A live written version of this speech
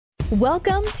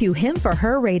Welcome to Him for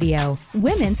Her Radio,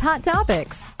 Women's Hot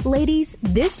Topics. Ladies,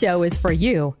 this show is for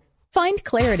you. Find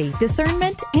clarity,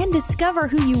 discernment, and discover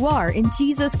who you are in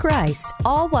Jesus Christ,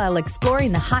 all while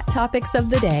exploring the hot topics of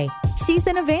the day. She's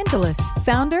an evangelist,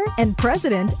 founder, and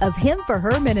president of Him for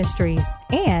Her Ministries,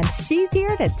 and she's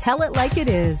here to tell it like it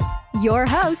is. Your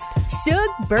host, Shug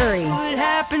Burry. What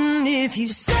happened if you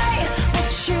say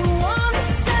what you want to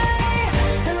say?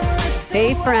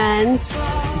 Hey, friends.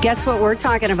 Guess what we're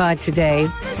talking about today?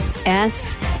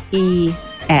 SEX.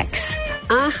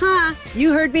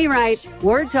 You heard me right.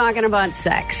 We're talking about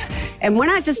sex. And we're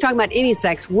not just talking about any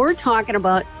sex. We're talking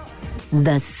about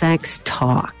the sex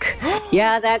talk.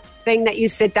 Yeah, that thing that you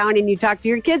sit down and you talk to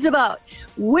your kids about.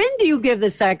 When do you give the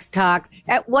sex talk?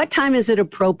 At what time is it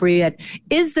appropriate?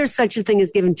 Is there such a thing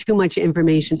as giving too much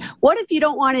information? What if you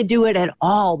don't want to do it at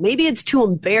all? Maybe it's too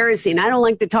embarrassing. I don't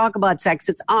like to talk about sex.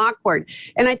 It's awkward.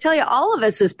 And I tell you, all of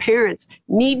us as parents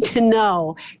need to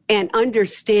know and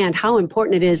understand how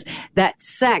important it is that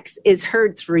sex is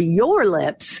heard through your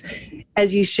lips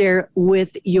as you share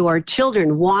with your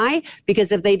children. Why?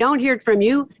 Because if they don't hear it from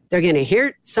you, they're going to hear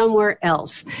it somewhere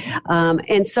else.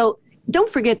 And so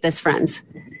don't forget this, friends.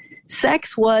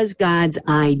 Sex was God's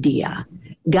idea.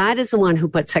 God is the one who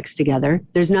put sex together.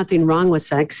 There's nothing wrong with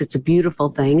sex. It's a beautiful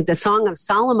thing. The Song of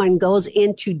Solomon goes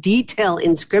into detail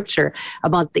in Scripture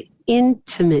about the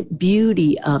intimate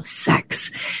beauty of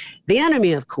sex. The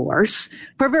enemy, of course,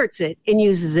 perverts it and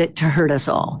uses it to hurt us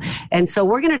all. And so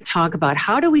we're going to talk about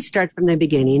how do we start from the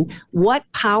beginning? What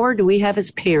power do we have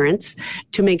as parents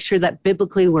to make sure that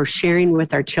biblically we're sharing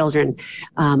with our children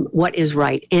what is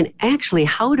right? And actually,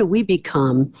 how do we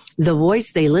become the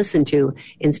voice they listen to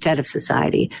instead of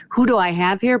society? Who do I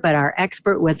have here but our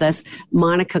expert with us,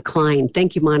 Monica Klein.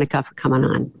 Thank you, Monica, for coming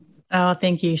on. Oh,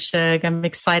 thank you, Shug. I'm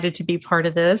excited to be part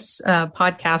of this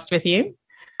podcast with you.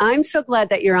 I'm so glad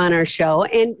that you're on our show.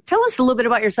 And tell us a little bit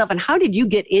about yourself and how did you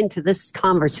get into this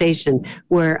conversation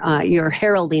where you're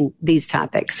heralding these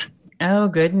topics? Oh,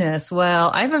 goodness. Well,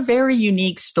 I have a very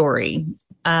unique story.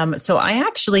 So I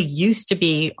actually used to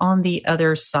be on the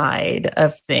other side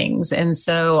of things. And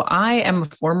so I am a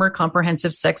former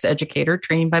comprehensive sex educator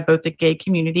trained by both the gay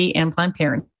community and Planned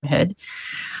Parenthood.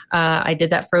 I did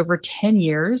that for over 10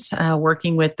 years,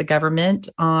 working with the government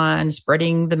on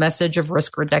spreading the message of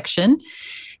risk reduction.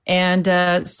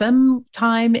 And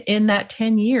sometime in that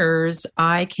 10 years,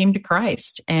 I came to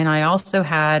Christ, and I also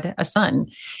had a son.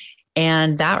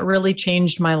 And that really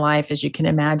changed my life, as you can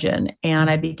imagine.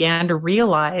 And I began to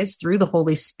realize through the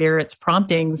Holy Spirit's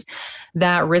promptings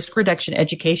that risk reduction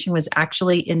education was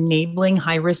actually enabling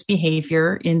high-risk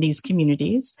behavior in these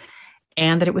communities,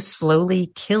 and that it was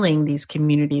slowly killing these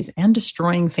communities and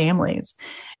destroying families.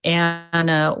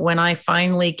 And when I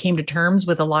finally came to terms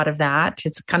with a lot of that,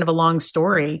 it's kind of a long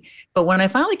story, but when I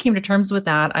finally came to terms with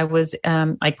that, I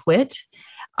quit.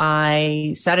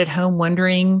 I sat at home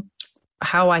wondering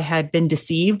how I had been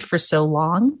deceived for so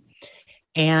long.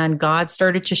 And God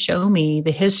started to show me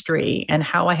the history and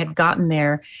how I had gotten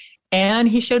there. And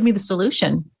He showed me the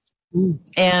solution.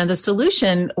 And the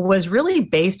solution was really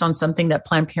based on something that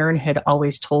Planned Parenthood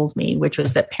always told me, which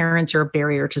was that parents are a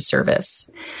barrier to service.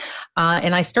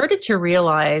 And I started to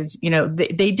realize,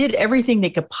 they did everything they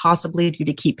could possibly do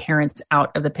to keep parents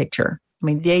out of the picture. I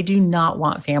mean, they do not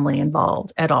want family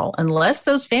involved at all, unless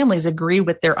those families agree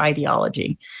with their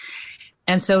ideology.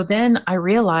 And so then I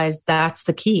realized that's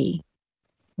the key.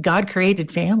 God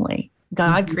created family.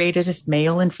 God created us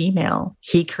male and female.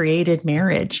 He created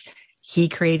marriage. He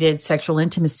created sexual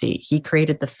intimacy. He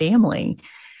created the family.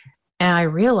 And I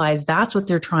realized that's what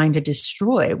they're trying to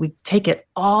destroy. We take it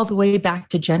all the way back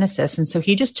to Genesis. And so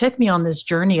He just took me on this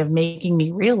journey of making me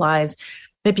realize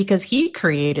that because He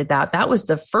created that was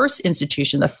the first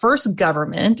institution, the first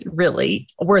government really,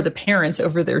 were the parents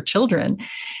over their children.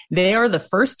 They are the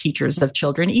first teachers of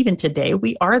children. Even today,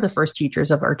 we are the first teachers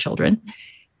of our children.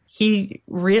 He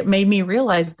made me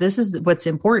realize this is what's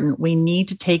important. We need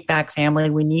to take back family.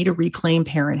 We need to reclaim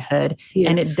parenthood. Yes.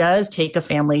 And it does take a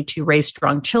family to raise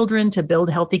strong children, to build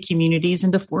healthy communities,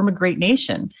 and to form a great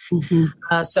nation.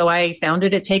 So I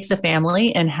founded It Takes a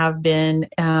Family and have been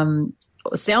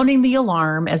sounding the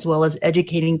alarm as well as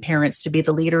educating parents to be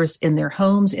the leaders in their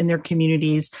homes, in their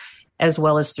communities, as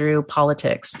well as through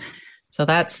politics. So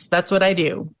that's what I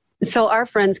do. So our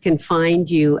friends can find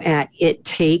you at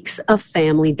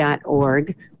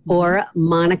ittakesafamily.org or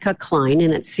Monica Klein,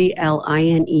 and it's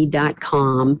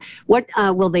CLINE.com. What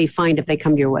will they find if they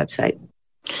come to your website?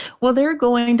 Well, they're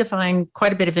going to find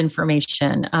quite a bit of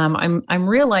information. I'm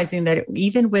realizing that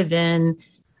even within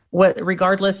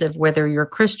regardless of whether you're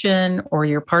Christian or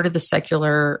you're part of the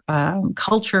secular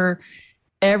culture,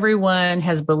 everyone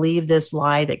has believed this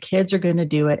lie that kids are going to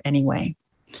do it anyway,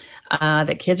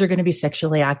 that kids are going to be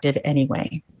sexually active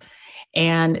anyway.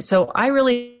 And so I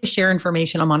really share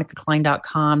information on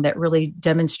monicaklein.com that really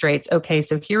demonstrates, okay,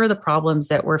 so here are the problems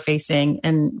that we're facing.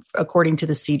 And according to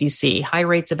the CDC, high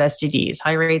rates of STDs,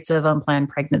 high rates of unplanned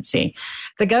pregnancy.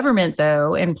 The government,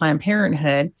 though, and Planned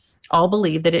Parenthood all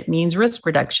believe that it means risk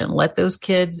reduction. Let those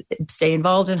kids stay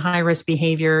involved in high risk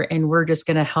behavior, and we're just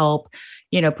going to help,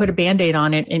 put a Band-Aid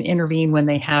on it and intervene when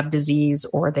they have disease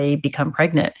or they become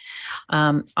pregnant.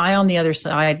 I, on the other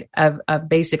side of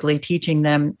basically teaching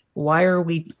them, why are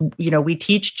we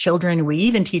teach children, we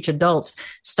even teach adults,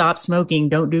 stop smoking,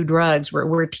 don't do drugs.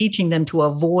 We're teaching them to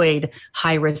avoid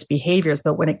high risk behaviors.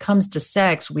 But when it comes to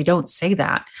sex, we don't say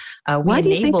that. Why do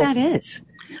you think that is?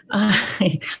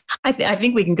 I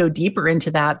think we can go deeper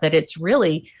into that it's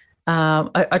really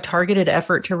a targeted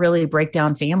effort to really break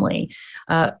down family.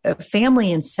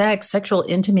 Family and sex, sexual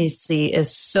intimacy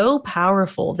is so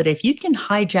powerful that if you can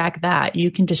hijack that, you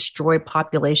can destroy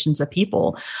populations of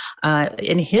people.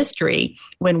 In history,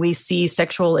 when we see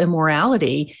sexual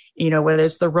immorality, whether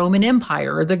it's the Roman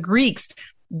Empire or the Greeks,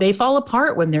 they fall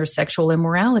apart when there's sexual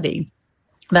immorality.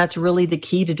 That's really the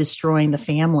key to destroying the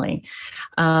family.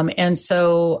 And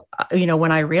so,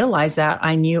 when I realized that,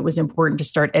 I knew it was important to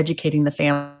start educating the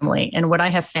family. And what I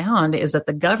have found is that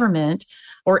the government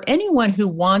or anyone who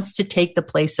wants to take the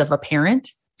place of a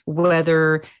parent,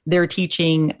 whether they're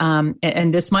teaching,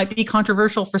 and this might be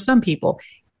controversial for some people,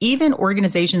 even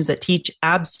organizations that teach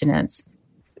abstinence,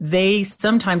 they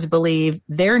sometimes believe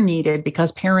they're needed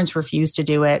because parents refuse to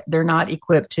do it. They're not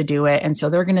equipped to do it. And so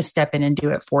they're going to step in and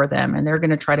do it for them. And they're going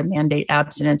to try to mandate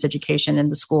abstinence education in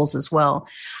the schools as well.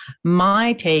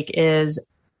 My take is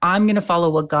I'm going to follow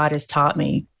what God has taught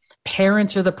me.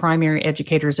 Parents are the primary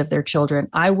educators of their children.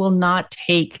 I will not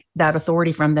take that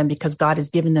authority from them because God has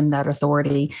given them that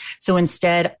authority. So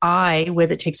instead, I,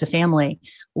 with It Takes a Family,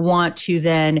 want to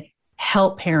then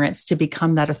help parents to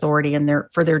become that authority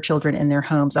for their children in their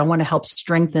homes. I want to help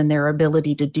strengthen their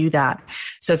ability to do that.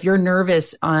 So if you're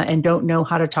nervous and don't know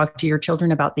how to talk to your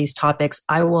children about these topics,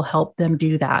 I will help them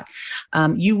do that.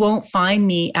 You won't find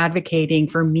me advocating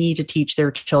for me to teach their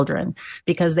children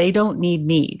because they don't need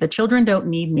me. The children don't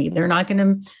need me. They're not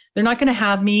going to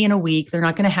have me in a week. They're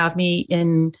not going to have me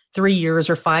in 3 years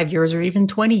or 5 years or even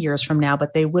 20 years from now,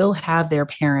 but they will have their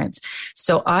parents.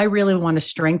 So I really want to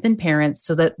strengthen parents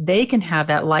so that they can have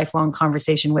that lifelong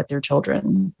conversation with their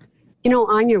children.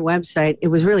 On your website, it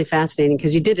was really fascinating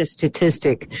because you did a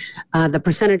statistic, the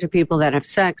percentage of people that have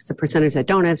sex, the percentage that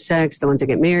don't have sex, the ones that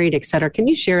get married, et cetera. Can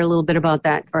you share a little bit about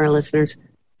that for our listeners?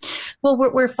 Well,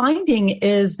 what we're finding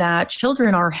is that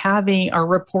children are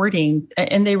reporting,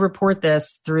 and they report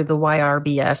this through the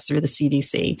YRBS, through the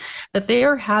CDC, that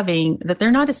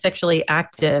they're not as sexually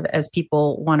active as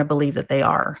people want to believe that they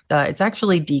are. It's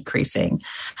actually decreasing.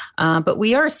 But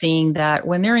we are seeing that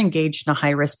when they're engaged in a high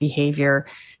risk behavior,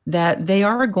 that they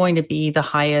are going to be the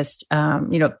highest,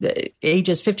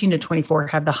 ages 15 to 24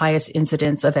 have the highest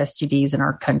incidence of STDs in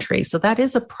our country. So that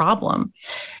is a problem.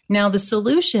 Now, the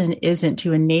solution isn't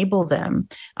to enable them.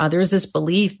 There's this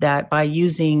belief that by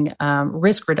using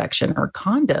risk reduction or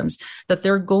condoms, that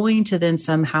they're going to then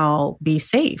somehow be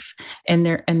safe, and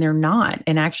they're not.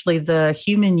 And actually, the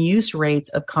human use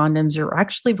rates of condoms are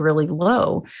actually really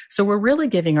low. So we're really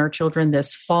giving our children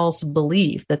this false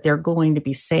belief that they're going to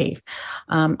be safe.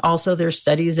 Also, there's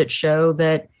studies that show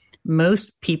that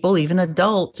most people, even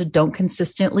adults, don't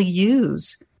consistently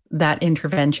use that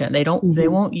intervention. They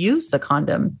won't use the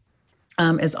condom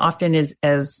as often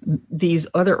as these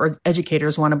other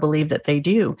educators want to believe that they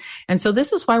do. And so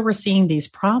this is why we're seeing these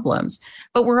problems.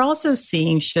 But we're also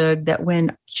seeing, Shug, that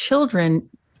when children,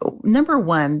 number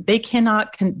one, they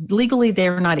cannot legally,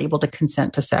 they're not able to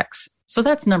consent to sex. So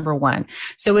that's number one.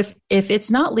 So if it's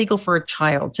not legal for a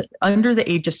child under the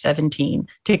age of 17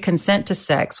 to consent to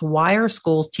sex, why are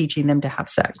schools teaching them to have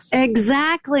sex?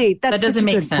 Exactly. That doesn't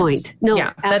make sense. Point. No,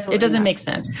 yeah, it doesn't make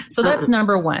sense. So that's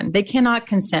number one. They cannot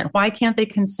consent. Why can't they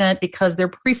consent? Because their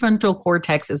prefrontal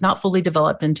cortex is not fully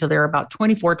developed until they're about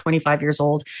 24, 25 years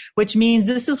old, which means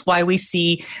this is why we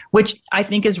see, which I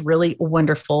think is really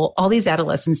wonderful, all these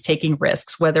adolescents taking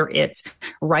risks, whether it's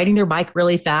riding their bike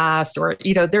really fast or,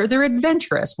 they're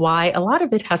adventurous. Why? A lot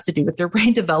of it has to do with their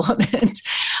brain development.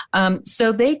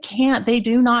 So they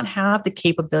do not have the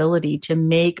capability to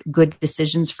make good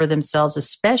decisions for themselves,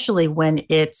 especially when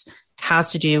it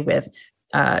has to do with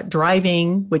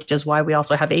driving, which is why we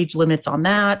also have age limits on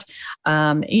that,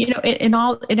 and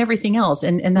everything else.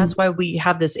 And that's why we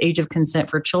have this age of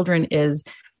consent for children is,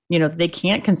 they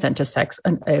can't consent to sex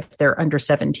if they're under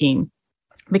 17.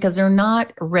 because they're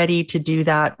not ready to do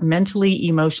that mentally,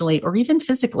 emotionally, or even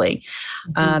physically.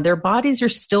 Their bodies are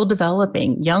still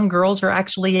developing. Young girls are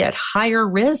actually at higher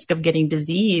risk of getting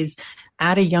disease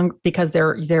because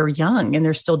they're young and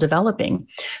they're still developing.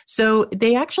 So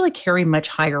they actually carry much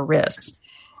higher risks.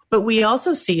 But we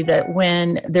also see that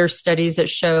when there's studies that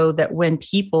show that when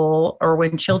people or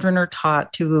when children are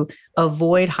taught to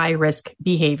avoid high risk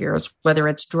behaviors, whether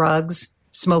it's drugs,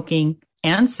 smoking,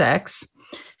 and sex,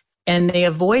 and they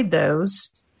avoid those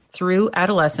through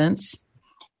adolescence,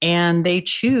 and they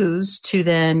choose to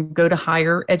then go to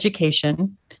higher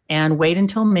education and wait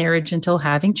until marriage, until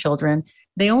having children,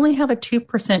 they only have a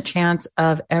 2% chance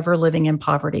of ever living in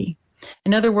poverty.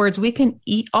 In other words, we can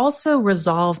also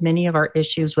resolve many of our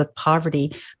issues with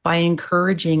poverty by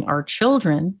encouraging our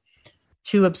children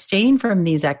to abstain from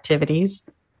these activities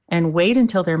and wait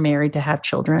until they're married to have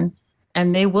children,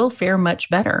 and they will fare much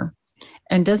better.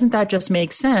 And doesn't that just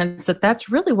make sense that that's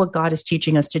really what God is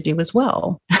teaching us to do as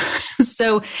well?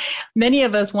 So many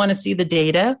of us want to see the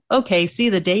data. Okay, see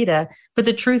the data. But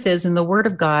the truth is, in the Word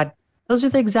of God, those are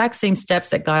the exact same steps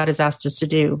that God has asked us to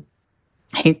do.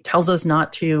 He tells us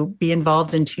not to be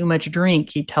involved in too much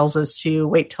drink. He tells us to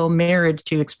wait till marriage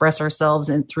to express ourselves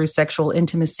and through sexual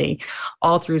intimacy.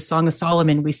 All through Song of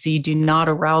Solomon, we see do not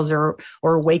arouse or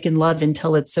awaken love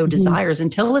until it so desires,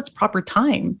 until it's proper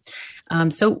time.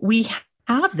 So we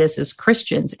have this as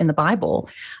Christians in the Bible.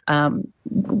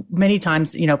 Many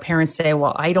times, parents say,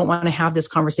 well, I don't want to have this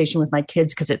conversation with my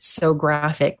kids because it's so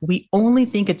graphic. We only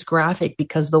think it's graphic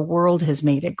because the world has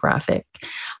made it graphic.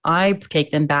 I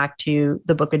take them back to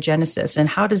the book of Genesis. And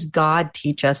how does God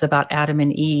teach us about Adam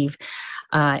and Eve?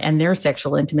 And their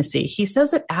sexual intimacy. He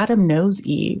says that Adam knows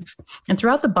Eve. And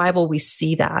throughout the Bible, we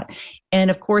see that.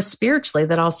 And of course, spiritually,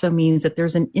 that also means that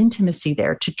there's an intimacy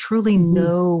there to truly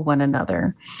know one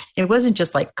another. It wasn't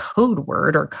just like code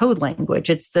word or code language.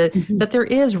 It's that there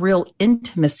is real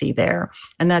intimacy there.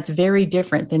 And that's very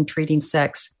different than treating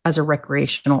sex as a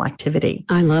recreational activity.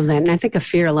 I love that. And I think a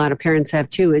fear a lot of parents have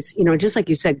too is, just like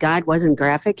you said, God wasn't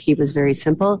graphic. He was very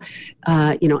simple.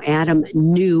 Adam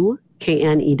knew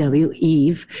Knew,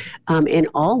 Eve, in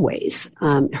all ways,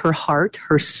 her heart,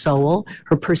 her soul,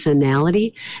 her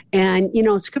personality. And,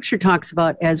 Scripture talks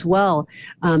about as well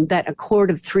that a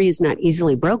cord of three is not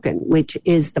easily broken, which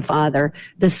is the Father,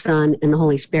 the Son, and the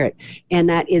Holy Spirit. And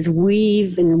that is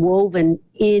woven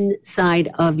inside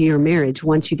of your marriage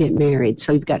once you get married.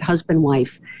 So you've got husband,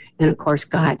 wife, and of course,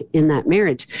 God in that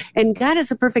marriage. And God has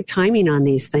a perfect timing on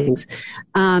these things.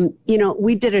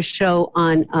 We did a show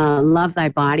on Love Thy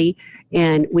Body,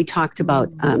 and we talked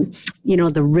about,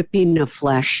 the ripping of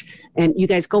flesh. And you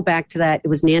guys go back to that. It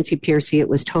was Nancy Piercy. It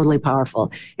was totally powerful.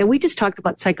 And we just talked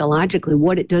about psychologically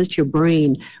what it does to your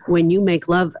brain when you make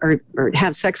love or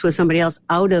have sex with somebody else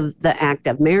out of the act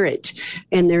of marriage.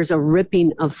 And there's a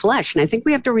ripping of flesh. And I think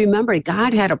we have to remember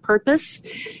God had a purpose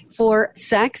for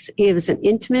sex. It was an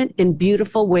intimate and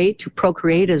beautiful way to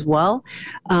procreate as well.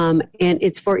 And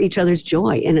it's for each other's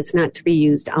joy. And it's not to be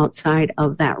used outside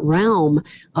of that realm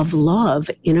of love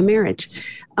in a marriage.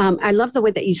 I love the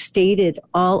way that you stated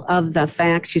all of the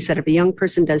facts. You said if a young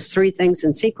person does three things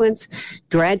in sequence,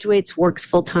 graduates, works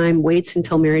full-time, waits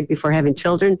until married before having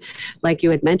children, like you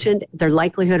had mentioned, their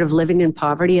likelihood of living in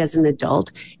poverty as an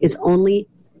adult is only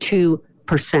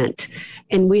 2%.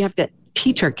 And we have to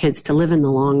teach our kids to live in the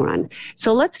long run.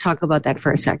 So let's talk about that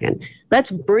for a second.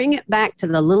 Let's bring it back to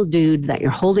the little dude that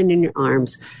you're holding in your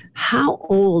arms. How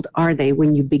old are they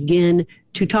when you begin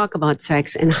to talk about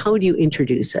sex, and how do you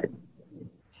introduce it?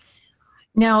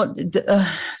 Now,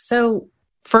 so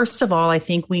first of all, I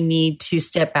think we need to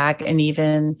step back and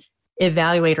even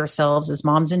evaluate ourselves as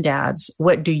moms and dads.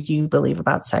 What do you believe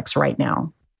about sex right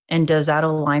now? And does that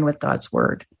align with God's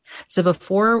word? So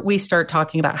before we start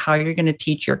talking about how you're going to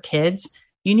teach your kids,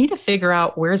 you need to figure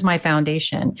out, where's my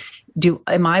foundation?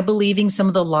 Am I believing some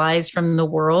of the lies from the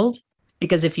world?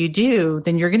 Because if you do,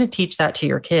 then you're going to teach that to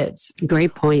your kids.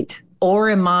 Great point. Or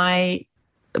am I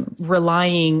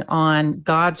relying on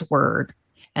God's word?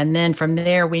 And then from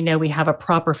there, we know we have a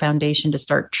proper foundation to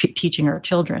start teaching our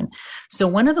children. So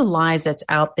one of the lies that's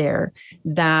out there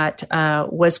that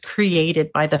was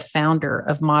created by the founder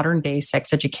of modern day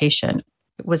sex education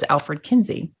was Alfred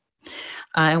Kinsey.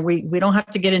 And we don't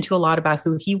have to get into a lot about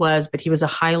who he was, but he was a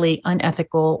highly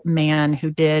unethical man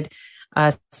who did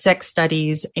sex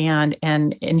studies and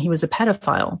he was a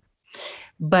pedophile.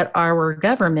 But our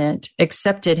government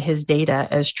accepted his data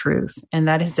as truth. And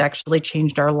that has actually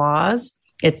changed our laws.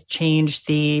 It's changed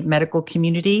the medical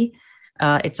community.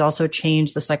 It's also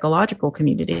changed the psychological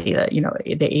community,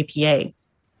 the APA.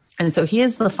 And so he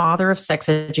is the father of sex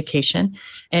education.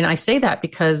 And I say that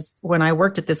because when I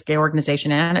worked at this gay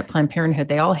organization and at Planned Parenthood,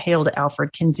 they all hailed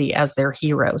Alfred Kinsey as their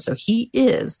hero. So he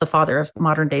is the father of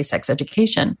modern day sex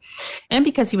education. And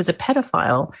because he was a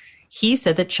pedophile, he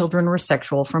said that children were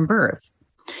sexual from birth.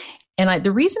 And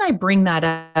the reason I bring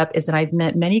that up is that I've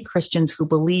met many Christians who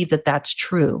believe that that's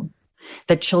true,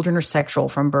 that children are sexual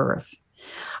from birth.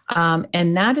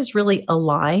 And that is really a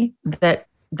lie that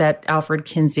Alfred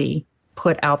Kinsey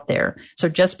put out there. So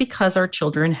just because our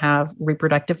children have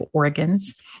reproductive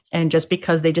organs and just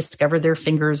because they discover their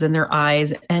fingers and their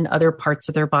eyes and other parts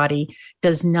of their body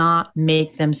does not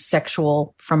make them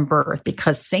sexual from birth,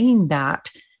 because saying that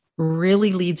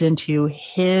really leads into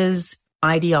his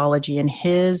ideology and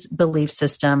his belief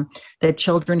system that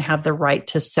children have the right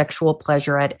to sexual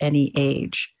pleasure at any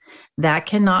age. That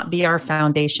cannot be our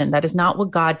foundation. That is not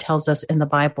what God tells us in the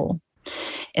Bible.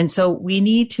 And so we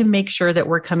need to make sure that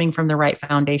we're coming from the right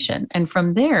foundation. And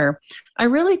from there, I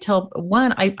really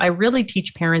I really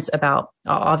teach parents about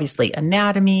obviously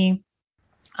anatomy,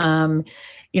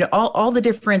 all the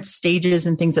different stages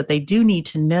and things that they do need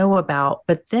to know about.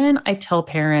 But then I tell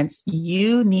parents,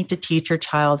 you need to teach your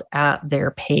child at their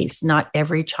pace. Not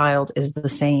every child is the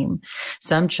same.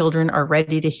 Some children are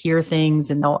ready to hear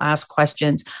things and they'll ask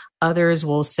questions. Others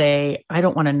will say, I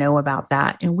don't want to know about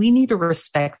that. And we need to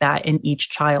respect that in each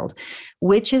child,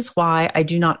 which is why I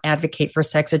do not advocate for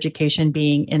sex education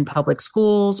being in public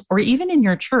schools or even in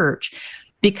your church,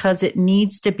 because it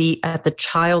needs to be at the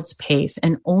child's pace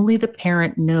and only the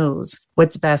parent knows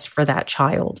what's best for that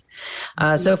child.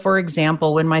 So for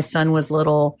example, when my son was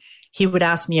little, he would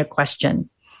ask me a question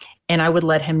and I would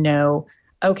let him know,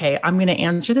 okay, I'm going to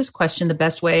answer this question the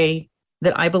best way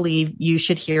that I believe you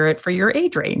should hear it for your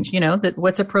age range, that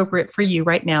what's appropriate for you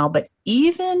right now. But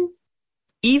even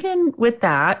with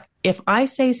that, if I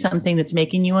say something that's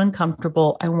making you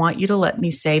uncomfortable, I want you to let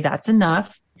me say that's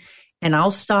enough. And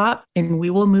I'll stop and we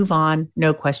will move on.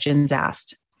 No questions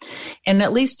asked. And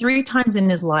at least 3 times in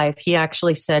his life, he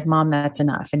actually said, Mom, that's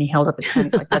enough. And he held up his hand.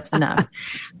 He's like, that's enough.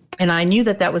 And I knew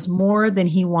that was more than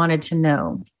he wanted to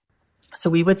know. So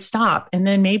we would stop. And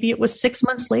then maybe it was 6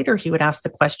 months later, he would ask the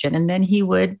question and then he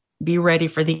would be ready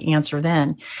for the answer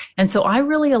then. And so I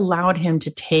really allowed him to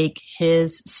take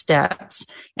his steps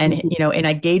and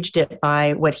I gauged it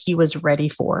by what he was ready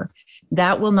for.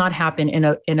 That will not happen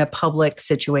in a public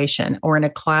situation or in a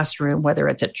classroom, whether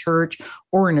it's at church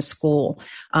or in a school.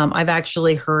 I've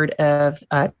actually heard of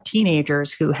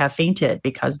teenagers who have fainted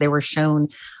because they were shown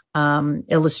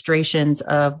illustrations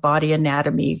of body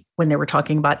anatomy when they were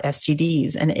talking about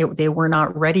STDs, and they were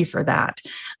not ready for that,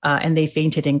 and they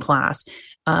fainted in class.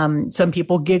 Some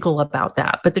people giggle about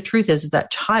that, but the truth is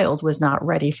that child was not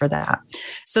ready for that.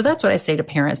 So that's what I say to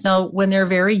parents. Now, when they're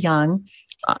very young,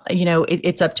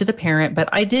 it's up to the parent, but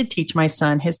I did teach my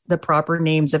son the proper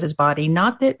names of his body.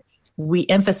 Not that we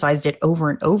emphasized it over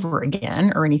and over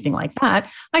again or anything like that.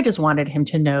 I just wanted him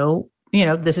to know,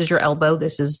 this is your elbow.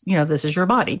 This is your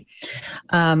body.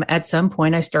 At some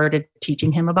point I started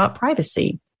teaching him about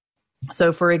privacy.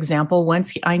 So for example,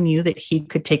 once I knew that he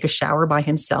could take a shower by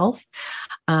himself,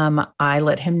 I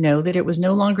let him know that it was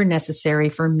no longer necessary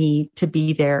for me to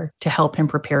be there to help him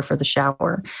prepare for the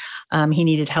shower. He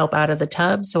needed help out of the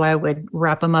tub, so I would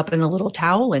wrap him up in a little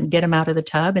towel and get him out of the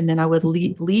tub, and then I would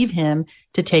leave him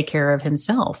to take care of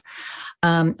himself.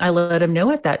 I let him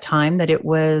know at that time that it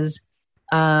was,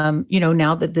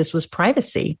 now that this was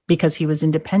privacy because he was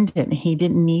independent. He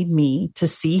didn't need me to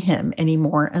see him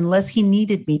anymore unless he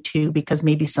needed me to, because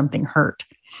maybe something hurt.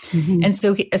 Mm-hmm. And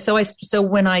so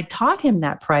when I taught him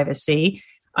that privacy,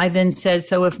 I then said,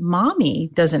 so if mommy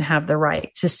doesn't have the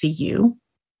right to see you,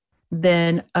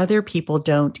 then other people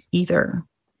don't either.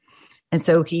 And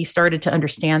so he started to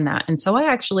understand that. And so I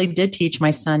actually did teach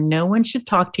my son, no one should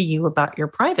talk to you about your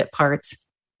private parts,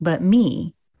 but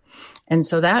me. And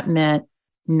so that meant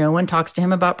no one talks to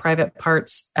him about private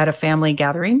parts at a family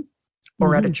gathering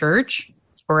or at a church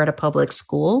or at a public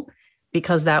school,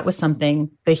 because that was something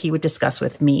that he would discuss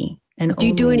with me. And do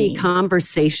you do any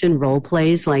conversation role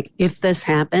plays? Like, if this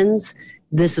happens,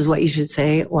 this is what you should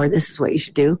say, or this is what you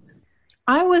should do?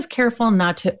 I was careful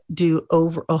not to do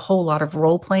over a whole lot of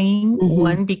role playing. Mm-hmm.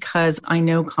 One, because I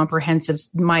know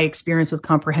my experience with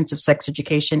comprehensive sex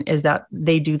education is that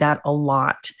they do that a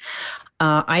lot.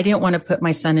 I didn't want to put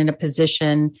my son in a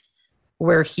position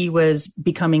where he was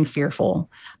becoming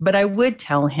fearful. But I would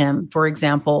tell him, for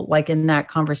example, like in that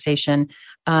conversation,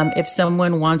 if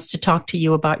someone wants to talk to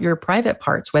you about your private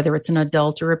parts, whether it's an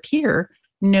adult or a peer,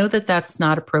 know that that's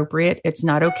not appropriate. It's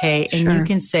not okay. And Sure. you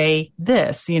can say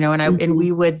this, and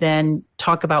we would then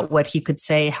talk about what he could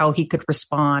say, how he could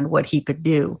respond, what he could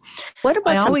do. What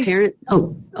about some parents?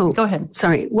 Oh, go ahead.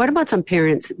 Sorry. What about some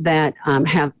parents that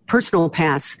have personal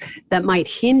pasts that might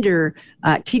hinder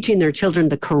teaching their children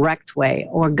the correct way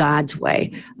or God's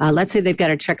way? Let's say they've got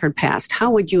a checkered past.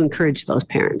 How would you encourage those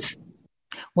parents?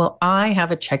 Well, I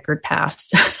have a checkered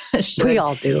past. We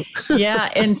all do. Yeah.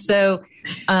 And so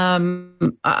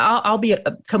I'll be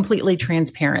completely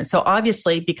transparent. So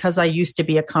obviously, because I used to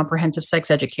be a comprehensive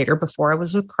sex educator before I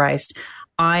was with Christ,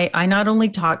 I not only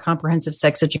taught comprehensive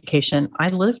sex education, I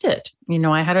lived it.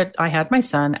 I had my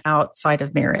son outside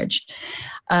of marriage.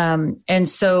 And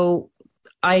so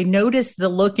I notice the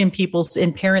look in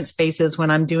parents' faces when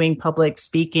I'm doing public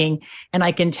speaking, and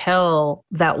I can tell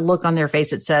that look on their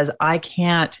face. It says, I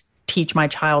can't teach my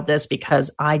child this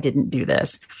because I didn't do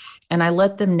this. And I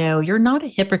let them know you're not a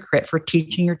hypocrite for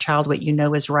teaching your child what you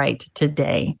know is right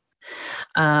today.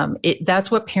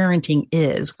 That's what parenting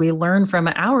is. We learn from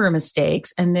our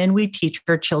mistakes, and then we teach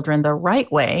our children the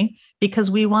right way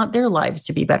because we want their lives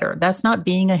to be better. That's not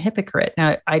being a hypocrite.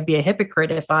 Now, I'd be a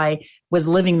hypocrite if I was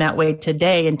living that way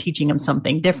today and teaching them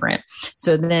something different.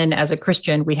 So then as a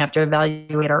Christian, we have to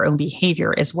evaluate our own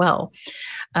behavior as well.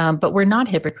 But we're not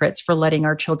hypocrites for letting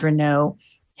our children know,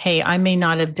 hey, I may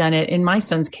not have done it. In my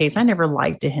son's case, I never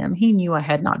lied to him. He knew I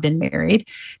had not been married.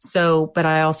 But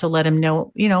I also let him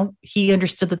know, he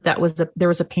understood that there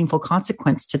was a painful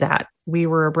consequence to that. We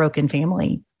were a broken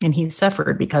family and he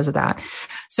suffered because of that.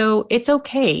 So it's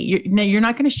okay. You're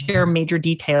not going to share major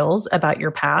details about your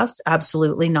past.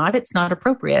 Absolutely not. It's not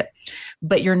appropriate.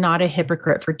 But you're not a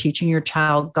hypocrite for teaching your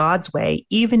child God's way,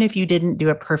 even if you didn't do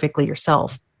it perfectly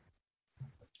yourself.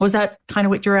 Was that kind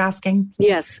of what you're asking?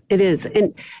 Yes, it is.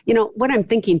 And, what I'm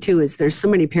thinking too is there's so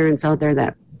many parents out there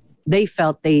that they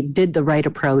felt they did the right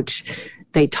approach.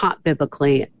 They taught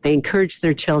biblically. They encouraged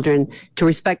their children to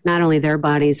respect not only their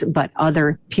bodies, but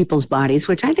other people's bodies,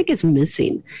 which I think is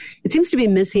missing. It seems to be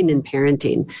missing in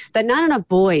parenting, that not enough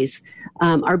boys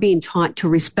are being taught to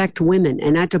respect women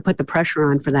and not to put the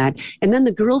pressure on for that. And then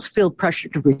the girls feel pressure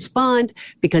to respond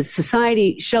because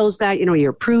society shows that,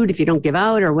 you're a prude if you don't give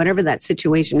out or whatever that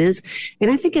situation is.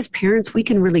 And I think as parents, we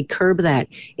can really curb that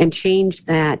and change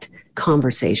that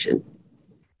conversation.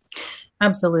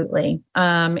 Absolutely.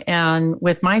 And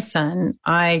with my son,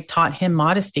 I taught him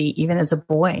modesty even as a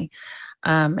boy.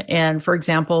 And for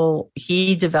example,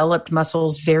 he developed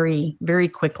muscles very, very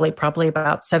quickly, probably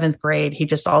about 7th grade. He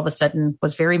just all of a sudden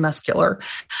was very muscular.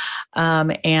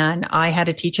 And I had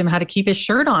to teach him how to keep his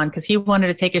shirt on because he wanted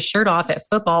to take his shirt off at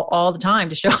football all the time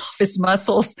to show off his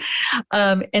muscles.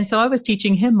 And so I was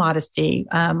teaching him modesty.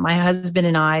 My husband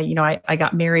and I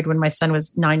got married when my son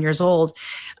was 9 years old.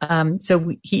 So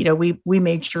we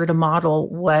made sure to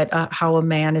model how a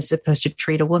man is supposed to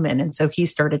treat a woman. And so he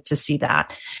started to see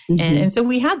that. Mm-hmm. And so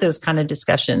we had those kind of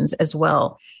discussions as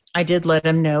well. I did let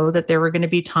him know that there were going to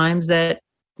be times that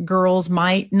girls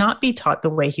might not be taught the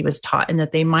way he was taught and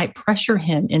that they might pressure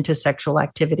him into sexual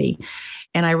activity.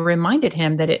 And I reminded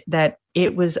him that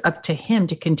it was up to him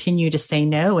to continue to say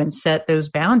no and set those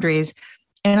boundaries.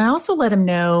 And I also let him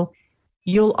know,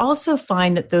 you'll also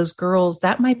find that those girls,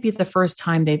 that might be the first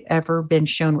time they've ever been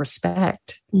shown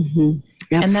respect. Mm-hmm.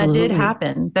 And that did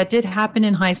happen. That did happen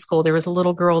in high school. There was a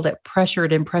little girl that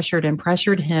pressured him.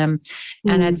 Mm-hmm.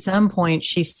 And at some point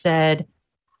she said,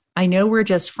 I know we're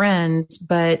just friends,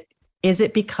 but is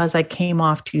it because I came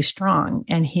off too strong?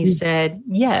 And he said,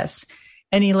 yes.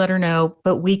 And he let her know,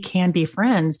 but we can be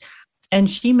friends. And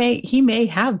he may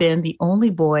have been the only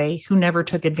boy who never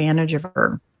took advantage of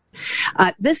her.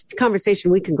 This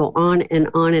conversation, we can go on and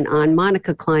on and on.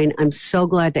 Monica Klein, I'm so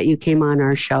glad that you came on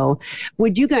our show.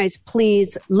 Would you guys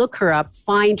please look her up,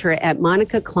 find her at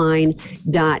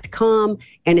monicaklein.com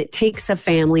and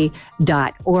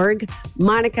ittakesafamily.org.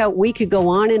 Monica, we could go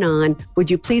on and on. Would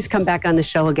you please come back on the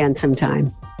show again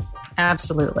sometime?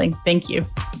 Absolutely. Thank you.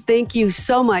 Thank you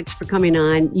so much for coming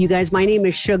on. You guys, my name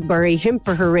is Shug Burry, Him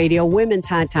for Her Radio, Women's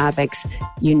Hot Topics.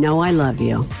 You know I love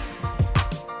you.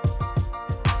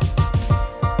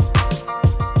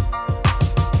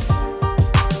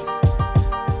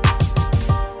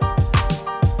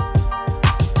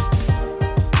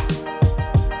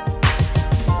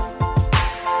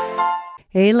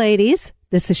 Hey, ladies,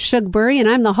 this is Shug Burry, and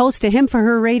I'm the host of Him for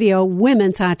Her Radio,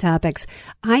 Women's Hot Topics.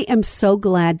 I am so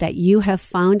glad that you have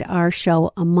found our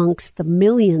show amongst the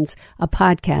millions of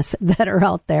podcasts that are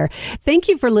out there. Thank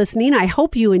you for listening. I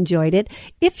hope you enjoyed it.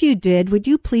 If you did, would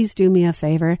you please do me a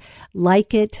favor?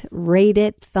 Like it, rate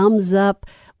it, thumbs up,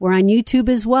 We're on YouTube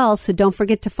as well, so don't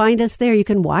forget to find us there. You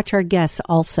can watch our guests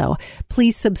also.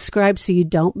 Please subscribe so you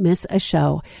don't miss a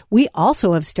show. We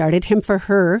also have started Him for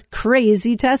Her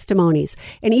Crazy Testimonies,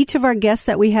 and each of our guests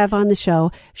that we have on the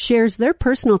show shares their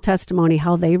personal testimony,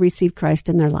 how they received Christ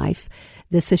in their life.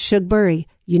 This is Shug Burry.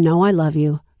 You know I love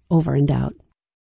you. Over and out.